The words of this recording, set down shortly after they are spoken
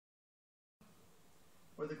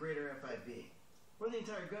or the greater FIB, or the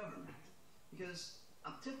entire government. Because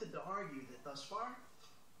I'm tempted to argue that thus far,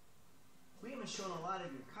 we haven't shown a lot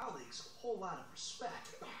of your colleagues a whole lot of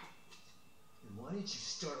respect. And why didn't you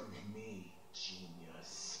start with me,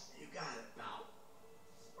 genius? You got it, pal.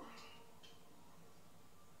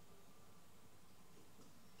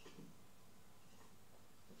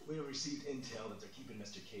 We have received intel that they're keeping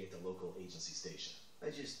Mr. K at the local agency station. I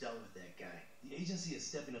just dealt with that guy. The agency is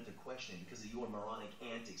stepping up their questioning because of your moronic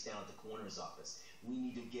antics down at the coroner's office. We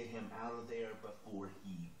need to get him out of there before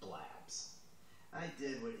he blabs. I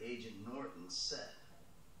did what Agent Norton said.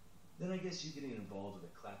 Then I guess you getting involved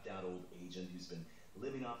with a clapped-out old agent who's been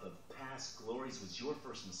living off of past glories was your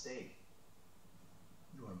first mistake.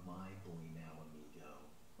 You are my boy now,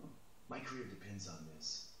 amigo. My career depends on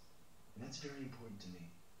this, and that's very important to me.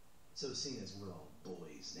 So seeing as we're all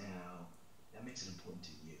boys now, that makes it important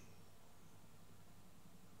to you.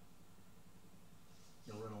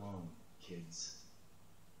 Don't run along, kids.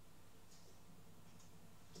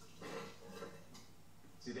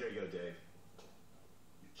 See, there you go, Dave.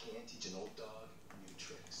 You can't teach an old dog new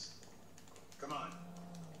tricks. Come on.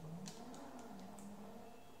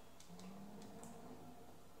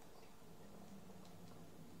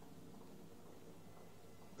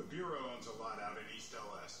 The Bureau owns a lot out in East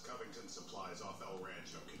LS, Covington Supplies off El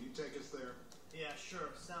Rancho. Can you take us there? Yeah,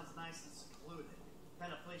 sure. Sounds nice and secluded.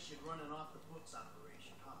 Kind of place you'd run an off-the-books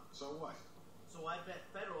operation, huh? So what? So I bet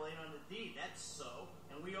federal ain't on the deed, that's so.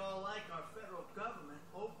 And we all like our federal government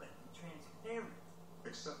open and transparent.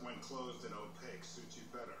 Except when closed and opaque suits you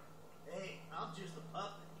better. Hey, I'm just a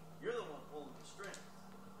puppet. You're the one pulling the strings.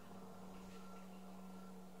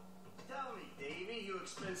 Tell me, Davey, you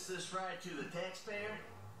expense this ride to the taxpayer?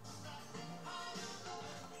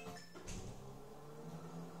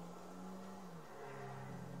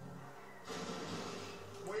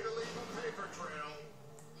 Way to leave a paper trail.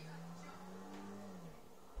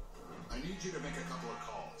 I need you to make a couple of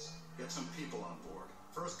calls. Get some people on board.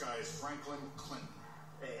 First guy is Franklin Clinton.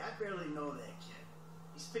 Hey, I barely know that kid.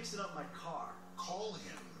 He's fixing up my car. Call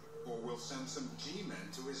him, or we'll send some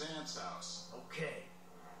G-men to his aunt's house. Okay.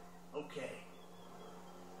 Okay.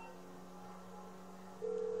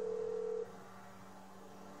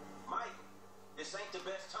 Mike, this ain't the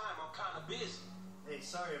best time. I'm kind of busy. Hey,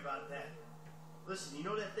 sorry about that. Listen, you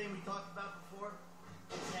know that thing we talked about before?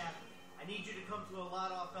 It's happening. I need you to come to a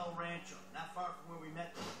lot off El Rancho, not far from where we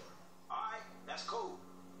met before. All right, that's cool.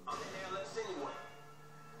 I'm in LS anyway.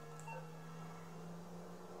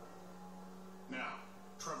 Now,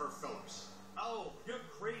 Trevor Phillips. Oh, you're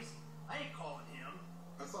crazy. I ain't calling him.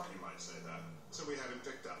 I thought you might say that, so we had him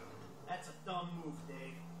picked up. That's a dumb move,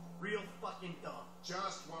 Dave. Real fucking dumb.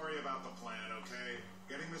 Just worry about the plan, okay?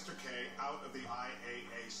 Getting Mr. K out of the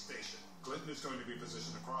IAA station. Clinton is going to be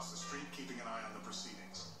positioned across the street, keeping an eye on the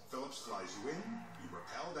proceedings. Phillips flies you in, you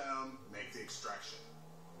rappel down, make the extraction.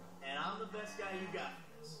 And I'm the best guy you got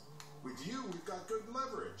for this. With you, we've got good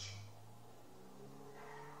leverage.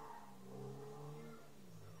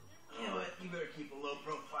 You know what? You better keep a low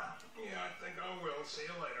profile. Yeah, I think I will. See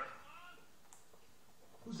you later.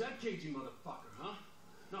 Who's that cagey motherfucker, huh?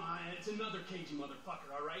 No, it's another cagey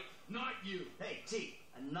motherfucker, all right? Not you. Hey, T,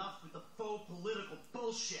 enough with the faux political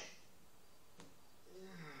bullshit.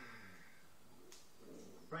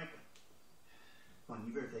 Franklin, come on,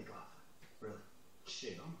 you better take off. Really.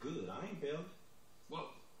 Shit, I'm good. I ain't bailed. Whoa.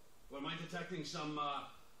 What, am I detecting some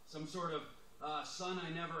sort of son I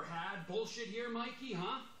never had bullshit here, Mikey,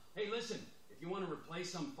 huh? Hey, listen, if you want to replace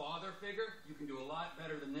some father figure, you can do a lot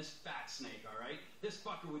better than this fat snake, all right? This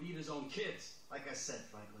fucker would eat his own kids. Like I said,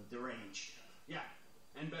 Franklin, deranged. Yeah,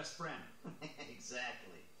 and best friend.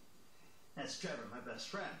 Exactly. That's Trevor, my best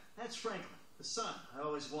friend. That's Franklin, the son I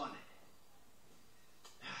always wanted.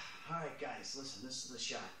 All right, guys, listen, this is the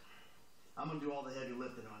shot. I'm going to do all the heavy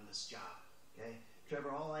lifting on this job, okay?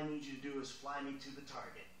 Trevor, all I need you to do is fly me to the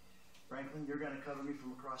target. Franklin, you're going to cover me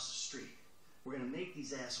from across the street. We're going to make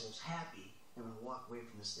these assholes happy, and we'll walk away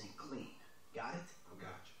from this thing clean. Got it? I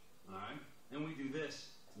got you. All right. Then we do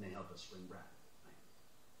this, and they help us bring Brad.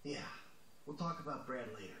 Right. Yeah. We'll talk about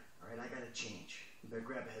Brad later. All right, I got to change. You better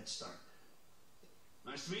grab a head start.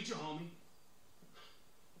 Nice to meet you, homie.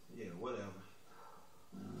 Yeah, whatever.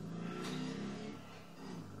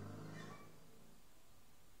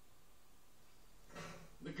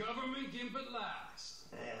 The government gimp at last.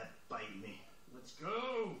 Bite me. Let's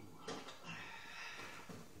go.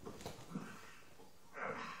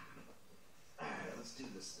 All right, let's do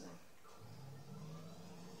this thing.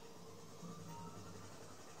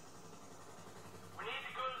 We need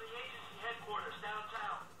to go to the agency headquarters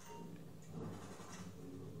downtown.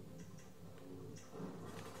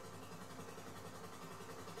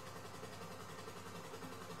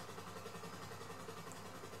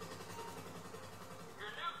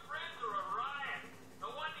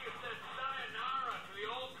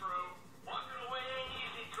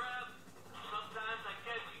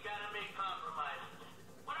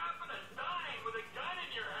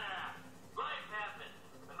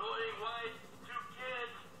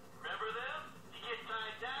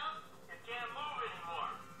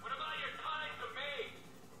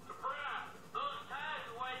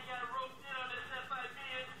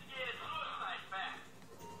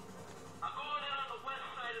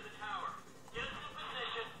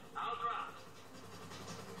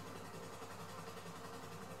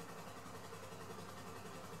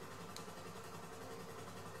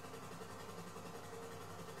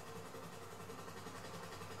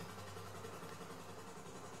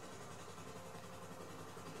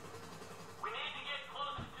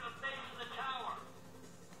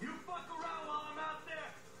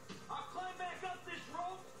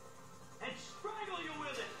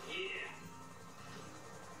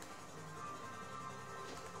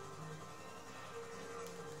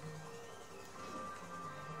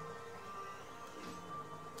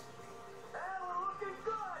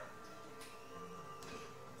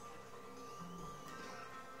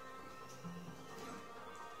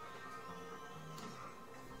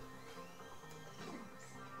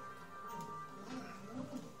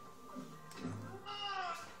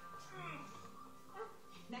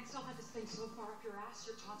 off your ass,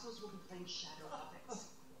 your tonsils will be playing shadow puppets.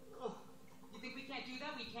 You think we can't do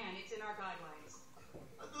that? We can. It's in our guidelines.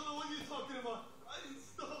 I don't know what you're talking about. I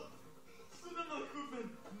installed cinema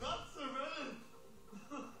equipment, not surveillance.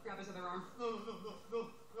 Grab his other arm. No.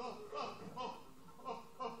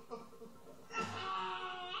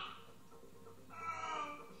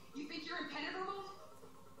 You think you're impenetrable?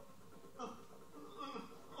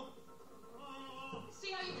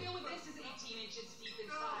 See how you feel when this is 18 inches deep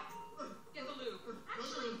inside? Get the lube.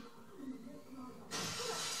 Actually, who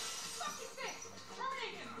the fuck is this?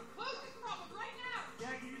 Terminate him! Close this problem right now! Yeah,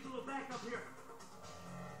 I can use a little backup here.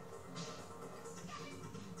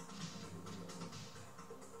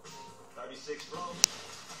 36 bro.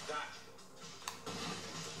 Gotcha.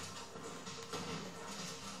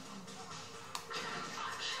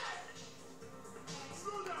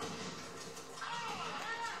 Slow down.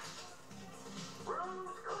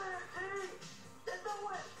 Room's clear, T. Get the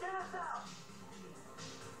whip. Get us out.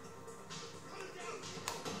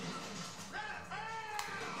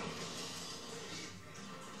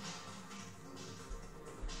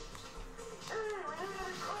 Hey, we need to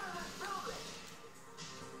be clear of this building.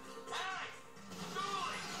 Hey!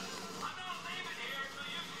 Dooley! I'm not leaving here until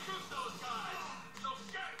you shoot those guys! So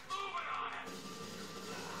get moving on it!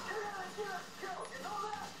 You're gonna get us killed. You know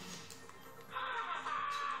that?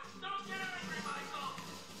 Don't get angry, Michael!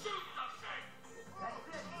 Shoot something! That's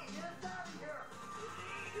it. Get us out of here.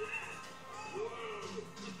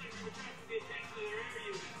 Looks like we're attacking the attention of their air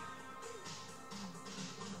unit.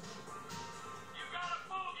 You got a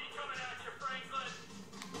bogey coming at you, Franklin!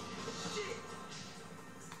 Shit.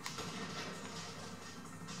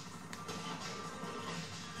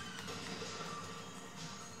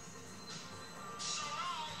 So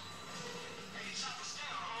long! Hey, you shot us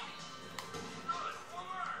down, homie. Good, one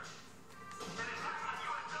word. An attack on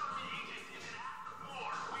U.S. government agents is an act of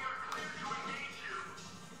war. We are clear to engage you.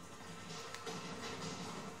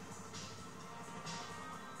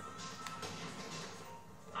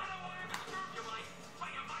 I don't want to disturb you, Mike, but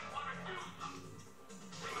you might want to do something.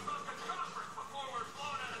 Think about the choppers before we're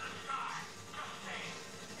blown out of the sky. Just saying.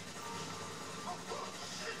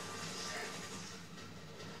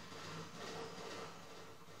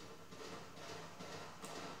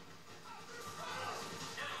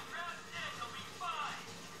 Just strap in, you'll be fine.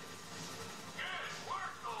 Good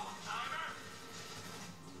work, old-timer.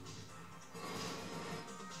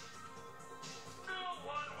 No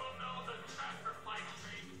one will know the sacrifice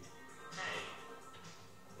fee. Hey.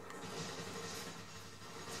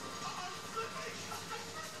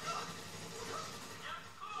 Just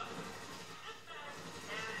good. Sit back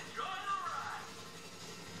and enjoy the ride.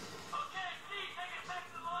 Okay, T, take it back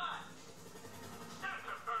to the line. That's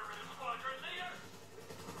affirmative, squadron leader.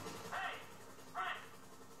 Hey, Frank,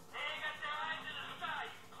 they ain't got their eyes in the sky.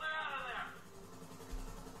 Clear out of there.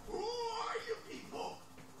 Who are you people?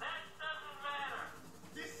 That doesn't matter.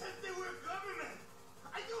 They said they were government.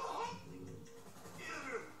 Are you home?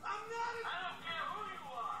 I'm not a... I don't care who you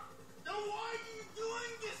are. Then why are you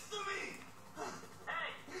doing this to me?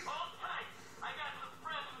 Hey, hold tight. I got some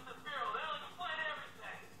friends with the Bureau. They'll explain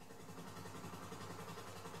everything.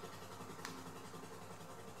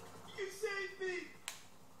 You saved me.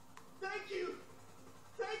 Thank you.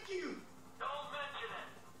 Thank you. Don't mention it.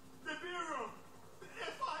 The Bureau, the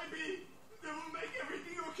FIB, they will make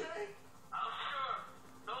everything okay? I'm sure.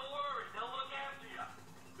 Don't worry. They'll look after you.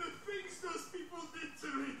 The things those people did to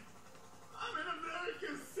me. I'm an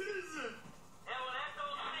American citizen. Yeah, well, that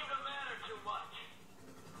don't seem to matter too much.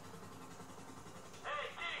 Hey,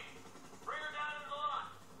 D, bring her down in the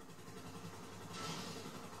lot.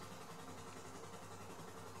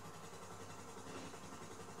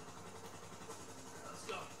 Let's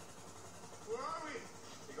go. Where are we?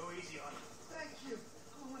 You go easy on him. Thank you.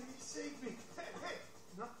 Oh, you saved me. Hey.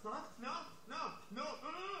 No.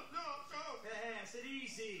 Hey, I said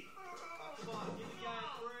easy. Come on, give the guy a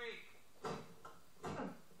break.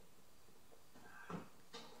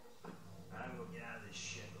 I will get out of this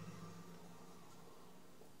shit.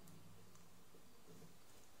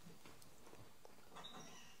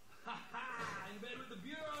 Ha ha! In bed with the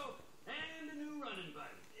Bureau and a new running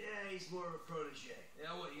buddy. Yeah, he's more of a protege.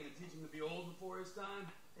 Yeah, what, you gonna teach him to be old before his time?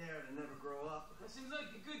 Yeah, to never grow up. That seems like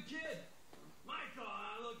a good kid. Michael,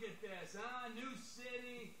 look at this, huh? New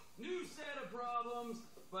city, new set of problems,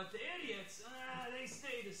 but the idiots, they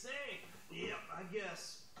stay the same. Yep, I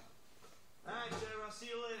guess. All right, Trevor, I'll see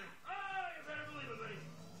you later. Oh, you better believe it, buddy.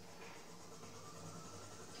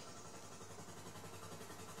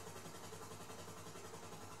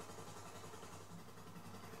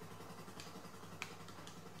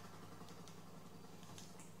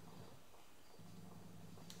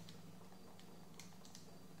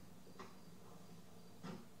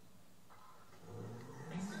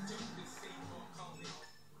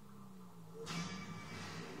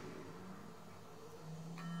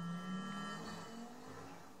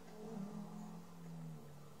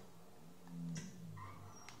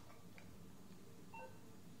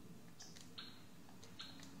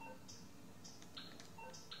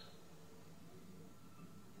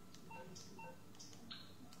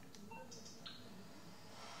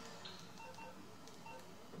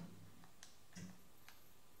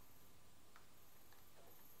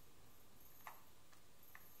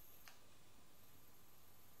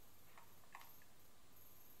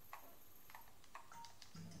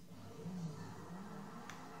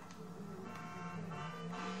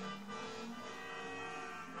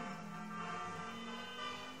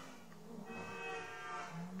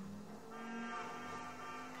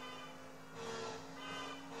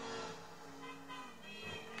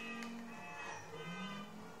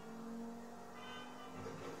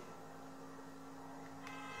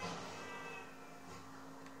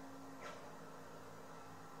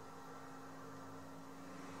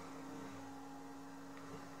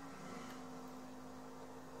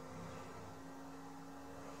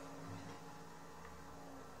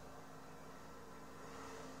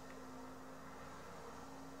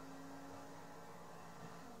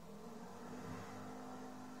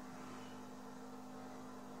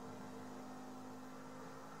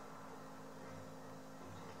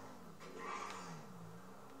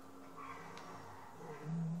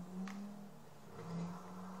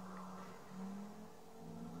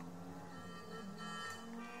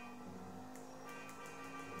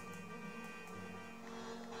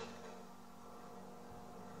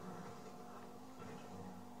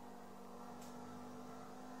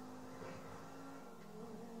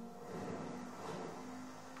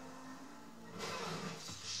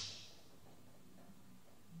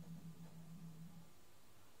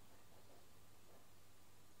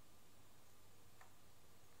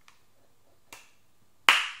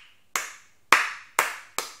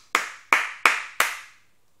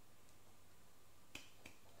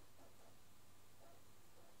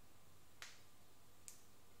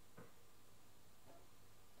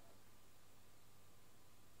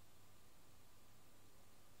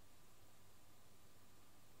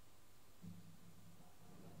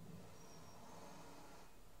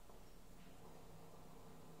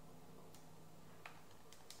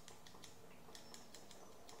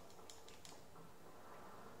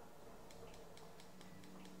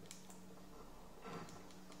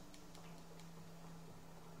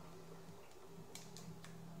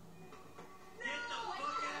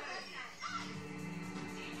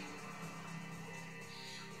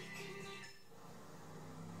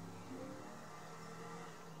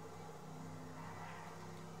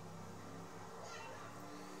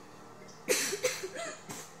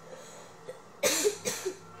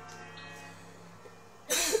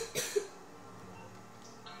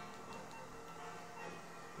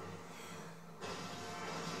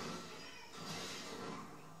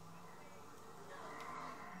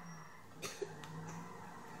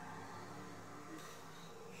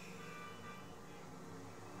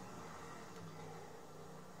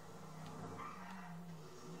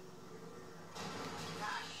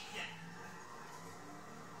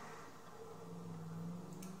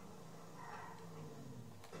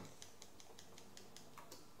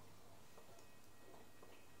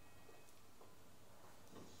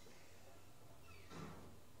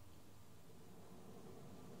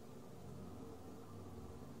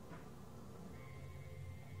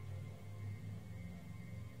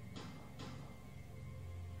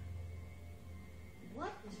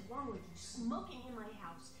 wrong with you? Smoking in my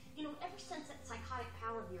house. You know, ever since that psychotic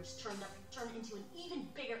power of yours turned up, you turned into an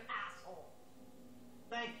even bigger asshole.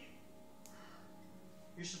 Thank you.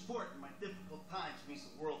 Your support in my difficult times means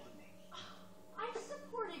the world to me. I've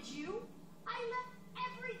supported you. I left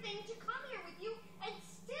everything to come here with you, and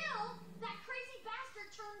still that crazy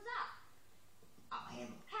bastard turns up. I'll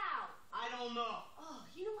handle it. How? I don't know. Oh,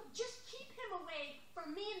 you know what? Just keep him away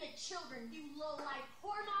from me and the children, you low-life,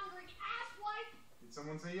 whoremongering asswipe. Did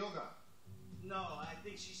someone say yoga? No, I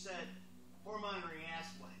think she said whoremongering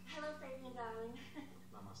asswipe. Hello, Fabian, darling.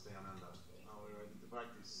 Namaste, Ananda. Are we ready to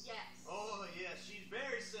practice? Yes. Oh, yes, she's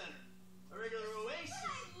very centered. A regular oasis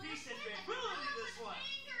of peace and tranquility, this one.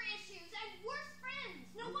 Anger issues and worse friends.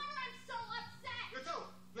 No wonder I'm so upset. You too,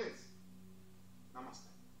 please. Namaste.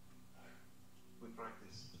 We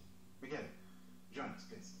practice. Miguel, join us,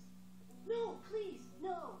 please. No, please,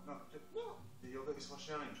 no. No, No. the yoga is for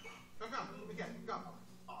sharing. Come, Miguel, come.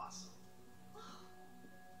 Awesome.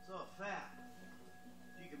 So, Fab,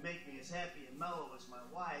 if you can make me as happy and mellow as my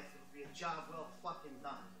wife, it'll be a job well fucking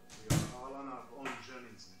done. We are all on our own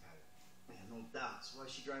journeys, Miguel. Yeah, no doubt. So why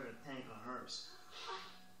is she driving a tank on hers?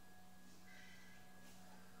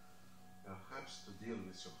 Perhaps to deal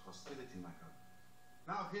with your hostility, Michael.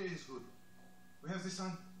 Now here is good. We have the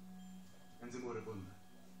sun and the moribund.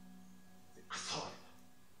 The asshole.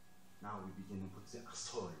 Now we begin to put the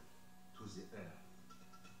asshole to the air.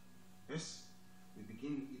 Yes, we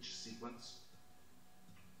begin each sequence.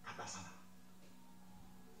 Katasana.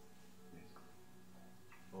 Yes.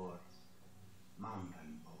 Or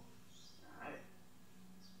mountain pose. Alright.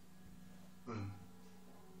 Un,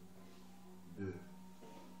 deux,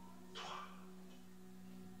 trois.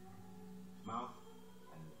 Mouth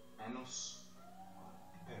and anus are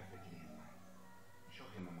perfectly in line. Show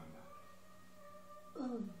him, Amanda.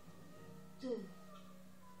 Un, deux.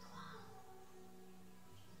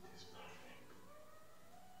 It is perfect.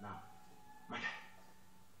 Now, Michael.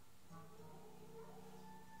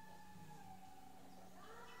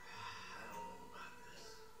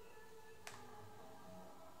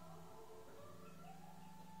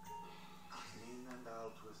 In and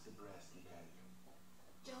out with the breath, Michael.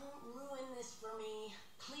 Don't ruin this for me,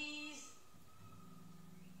 please.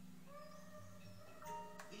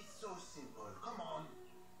 It's so simple. Come on.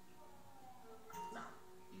 Now,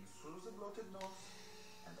 in through the bloated nose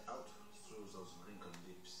and out through those wrinkled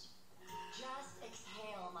lips. Just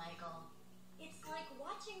exhale, Michael. It's like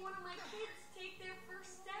watching one of my kids take their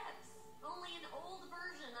first steps. Only an old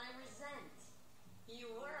version I resent. You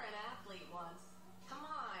were an athlete once. Come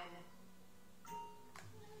on.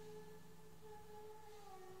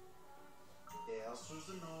 Air through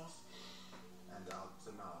the nose and out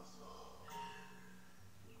the mouth.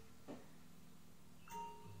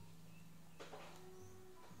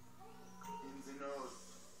 In the nose,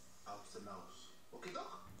 out the nose. Okay,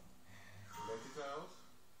 doc? Let it out.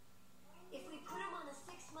 If we put him on a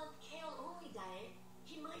 6-month kale-only diet,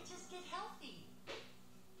 he might just get healthy.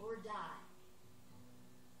 Or die.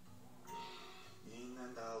 In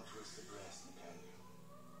and out with the breath, Michael.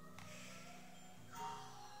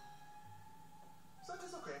 That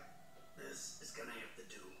is okay. This is gonna have to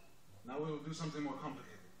do. Now we will do something more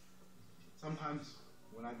complicated. Sometimes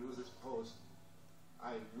when I do this pose,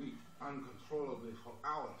 I weep uncontrollably for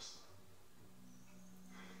hours.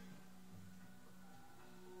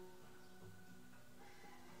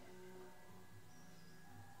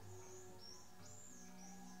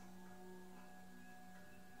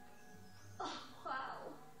 Oh,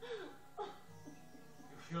 wow.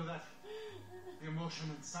 You feel that? The emotion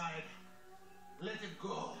inside. Let it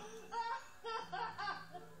go.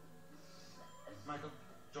 Michael,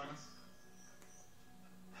 join us.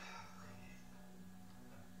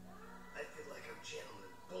 I feel like I'm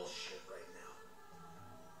channeling bullshit right now.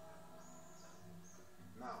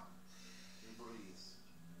 Now, you breathe.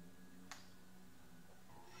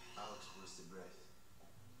 Out with the breath.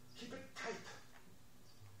 Keep it tight.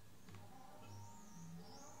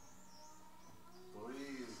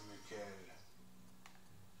 Breathe, Michael.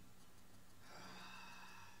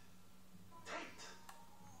 Tight.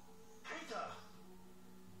 Tighter.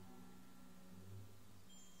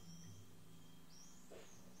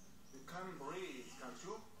 You can breathe, can't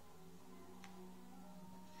you?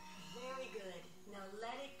 Very good. Now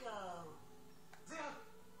let it go. There.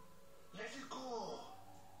 Let it go.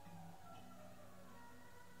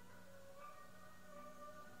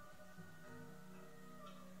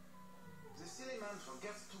 The silly man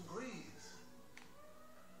forgets to breathe.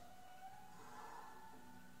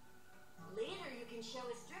 Later you can show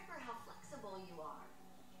a stripper how flexible you are.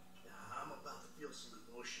 I'm about to feel some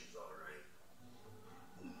emotions, all right.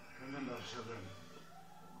 Remember, children,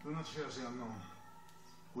 Do not fear the unknown.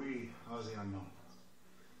 We are the unknown.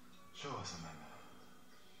 Show us, Amanda.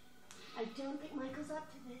 I don't think Michael's up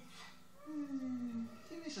to this.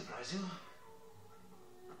 He may surprise you.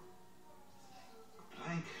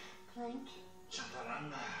 Plank. Plank?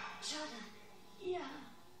 Chaturanga. Chata. Yeah.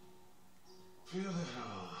 Feel the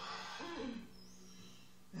flow.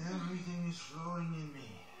 Everything is flowing in me.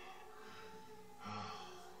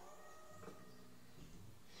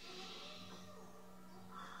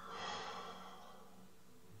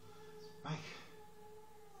 Mike,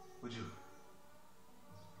 would you?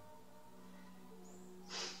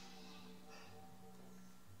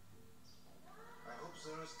 I hope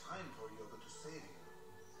there is time for yoga to save you.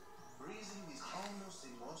 Breathing is almost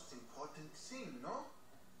the most important thing, no?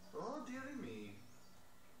 Oh, dearie me.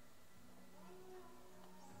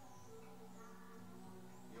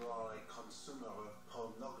 You are a consumer of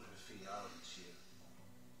pornography, aren't you?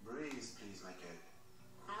 Breathe, please, Michael.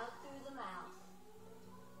 Out through the mouth.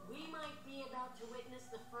 We might be about to witness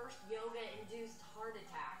the first yoga-induced heart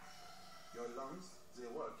attack. Your lungs, they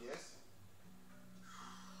work, yes?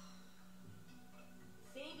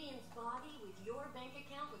 Fabian's body with your bank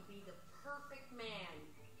account would be the perfect man.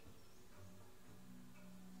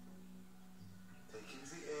 Take in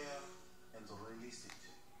the air and release it.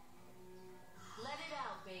 Let it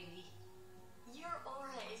out, baby. Your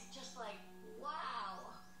aura is just like,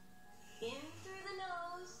 wow. In through the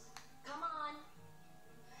nose. Come on.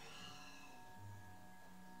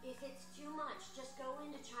 If it's too much, just go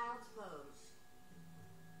into child's pose.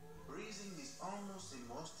 Breathing is almost the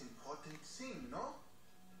most important thing, no?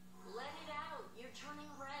 Let it out. You're turning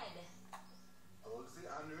red. Hold the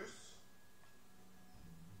anus.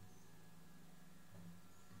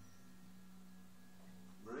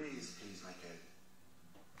 Breathe, please, Michael.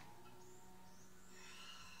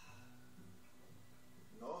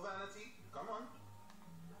 No vanity. Come on.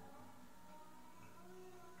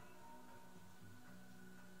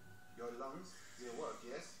 Your lungs, they work,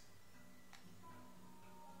 yes?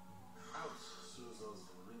 Out through those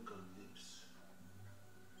wrinkled lips.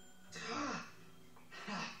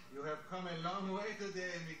 You have come a long way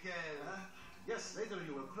today, Mikael. Yes, later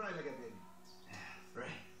you will cry like a baby.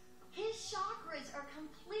 Right. His chakras are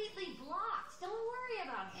completely blocked. Don't worry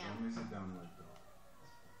about him. Let me sit down, my dog.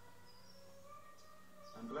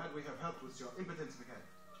 I'm glad we have helped with your impotence, Mikael.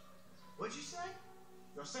 What'd you say?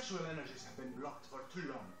 Your sexual energies have been blocked for too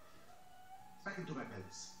long. Back into my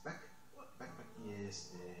pelvis. Back. Back. Yes,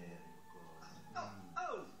 there you go.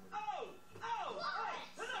 Oh! Hey,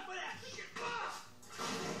 enough of that!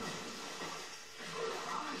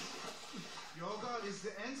 Yoga is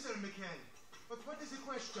the answer, Mikael. But what is the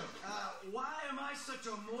question? Why am I such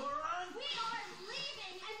a moron? We are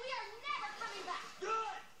leaving, and we are never coming back.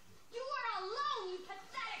 Good! You are alone, you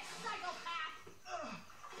pathetic psychopath.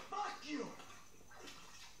 Fuck you!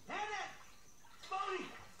 Hannah! Phony!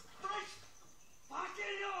 French!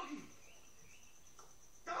 Fucking yogi!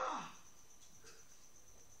 Ah!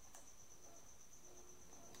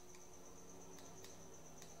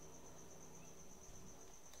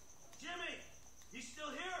 Jimmy! You still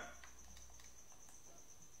here?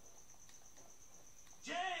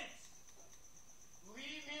 James!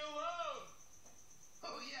 Leave me alone!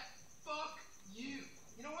 Oh yeah, fuck you.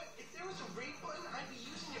 You know what? If there was a rape button, I'd be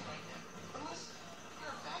using it right now. Unless you're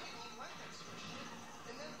a faggot and you like that sort of shit.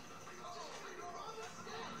 And then,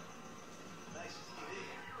 Nice TV.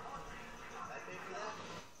 I pay for that?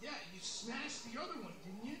 yeah, you smashed the other one,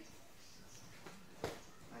 didn't you?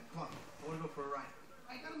 Alright, come on. I want to go for a ride.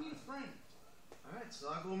 I gotta meet a friend. Alright, so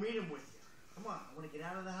I'll go meet him with you. Come on, I want to get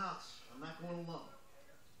out of the house. I'm not going alone.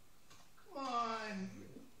 Come on.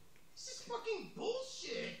 This is fucking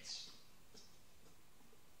bullshit.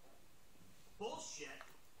 bullshit.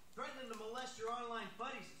 Threatening to molest your online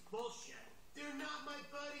buddies is bullshit. They're not my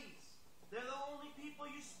buddies. They're the only people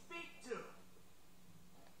you speak to.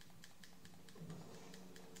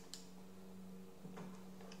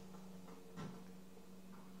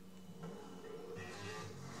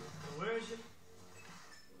 Where is your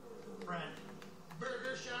friend?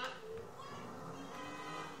 Burger shop.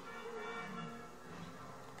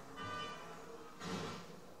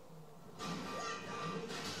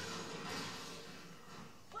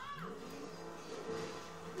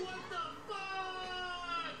 What the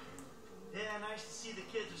fuck? Yeah, nice to see the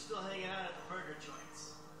kids are still hanging out at the burger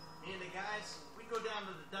joints. Me and the guys, we go down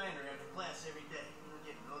to the diner after class every day. We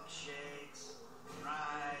get milkshakes,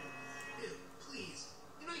 ride. Dude, please.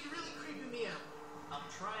 You know, you're really creeping me out. I'm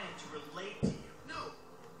trying to relate to you. No,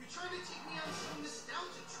 you're trying to take me on some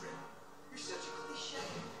nostalgia trip. You're such a cliche.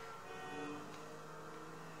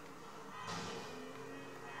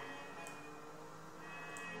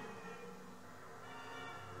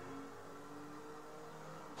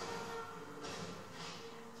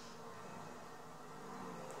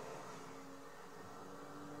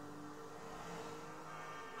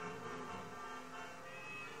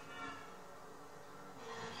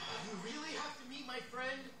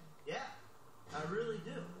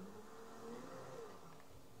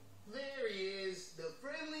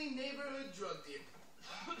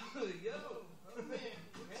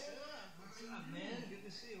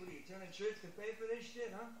 kind of church can pay for this shit,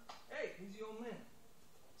 huh? Hey, who's the old man?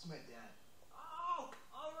 It's my dad. Oh,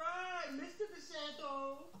 all right, Mr.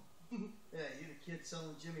 DeSanto. Yeah, you the kid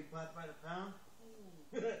selling Jimmy pot by the pound?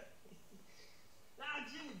 Nah,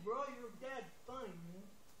 Jimmy, bro, your dad's funny, man.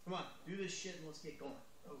 Come on, do this shit and let's get going.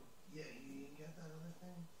 Oh, yeah, you got that other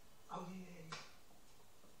thing? Oh, yeah.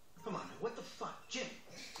 Come on, man, what the fuck? Jimmy.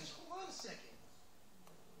 Just hold on a second.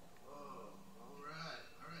 Oh, all right,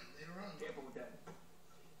 later on. Careful with that.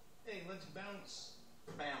 Hey, let's bounce.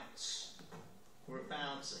 Bounce. We're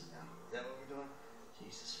bouncing now. Is that what we're doing?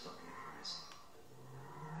 Jesus fucking Christ.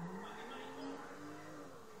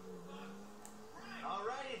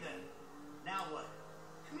 Alrighty then. Now what?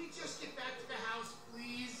 Can we just get back to the house,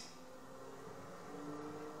 please?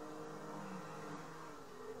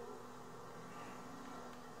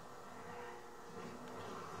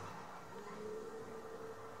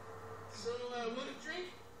 So, want a drink?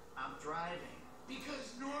 I'm driving.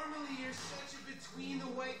 Because normally you're such a between the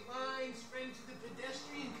white lines, friend to the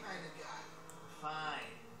pedestrian kind of guy.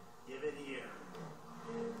 Fine. Give it here.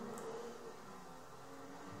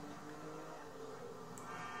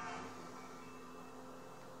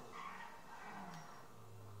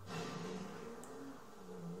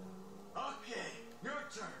 Okay, your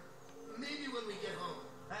turn. Maybe when we get home.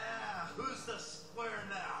 Ah, who's the square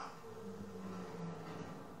now?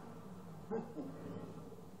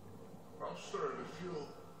 I'm starting to feel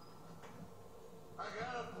I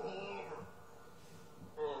gotta pull over.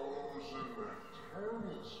 Oh, what was in there?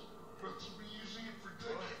 Harmless. But to be using it for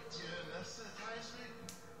decades. Yeah, that's the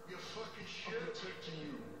enticement. You fucking I'm shit. protecting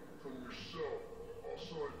you from yourself.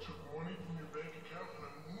 Also, I took money from your bank account and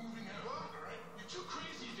I'm moving out. What? All right? You're too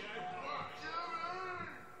crazy, Dad. Why?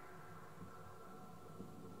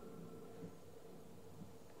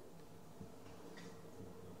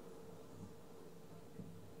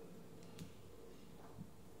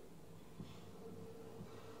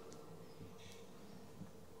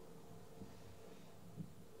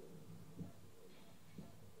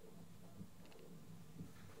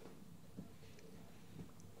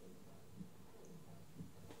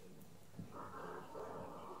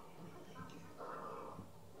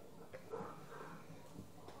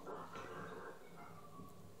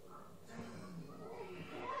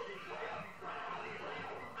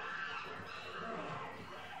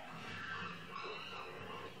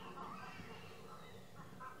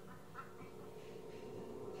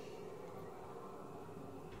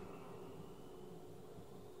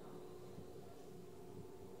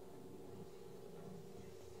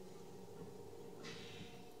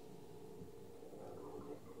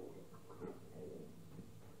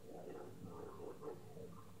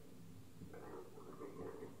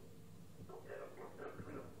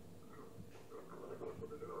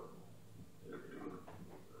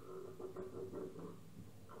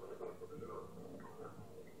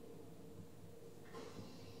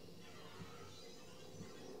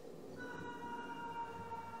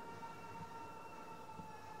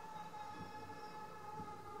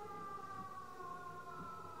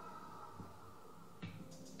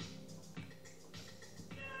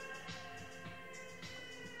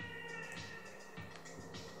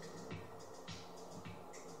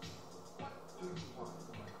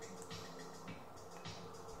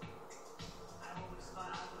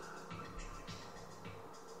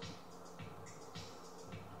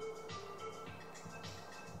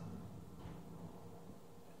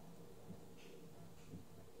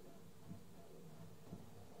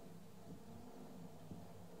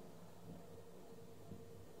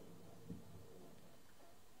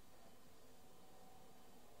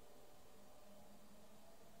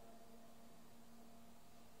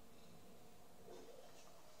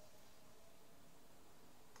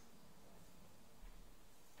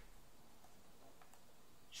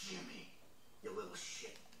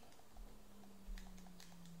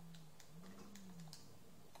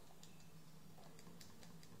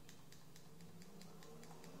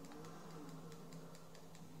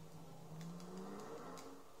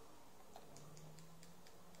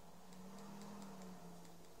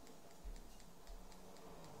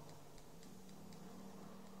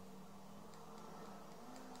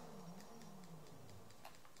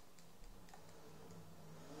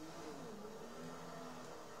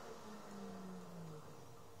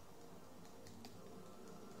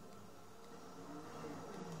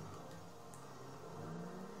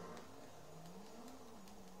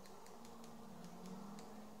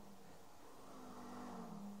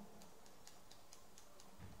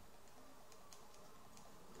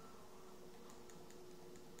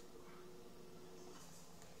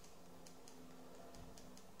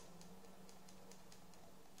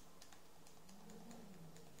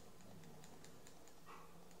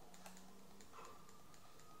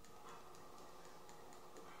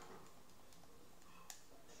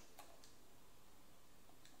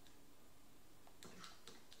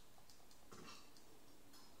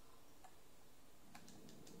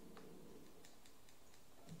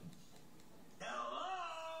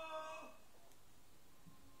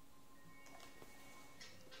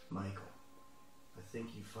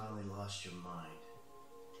 finally lost your mind.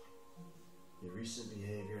 Your recent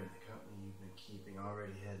behavior and the company you've been keeping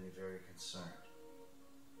already had me very concerned.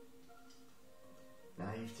 Now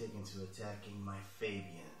you've taken to attacking my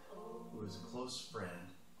Fabian, who is a close friend,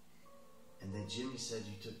 and then Jimmy said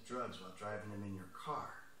you took drugs while driving him in your car.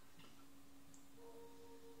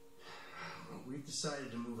 We've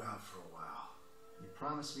decided to move out for a while. You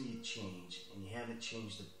promised me you'd change, and you haven't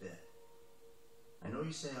changed a bit. I know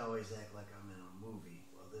you say I always act like I'm in a movie.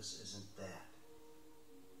 Well, this isn't that.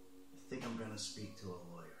 I think I'm gonna speak to a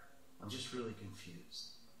lawyer. I'm just really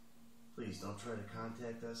confused. Please don't try to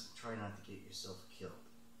contact us and try not to get yourself killed.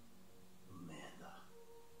 Man.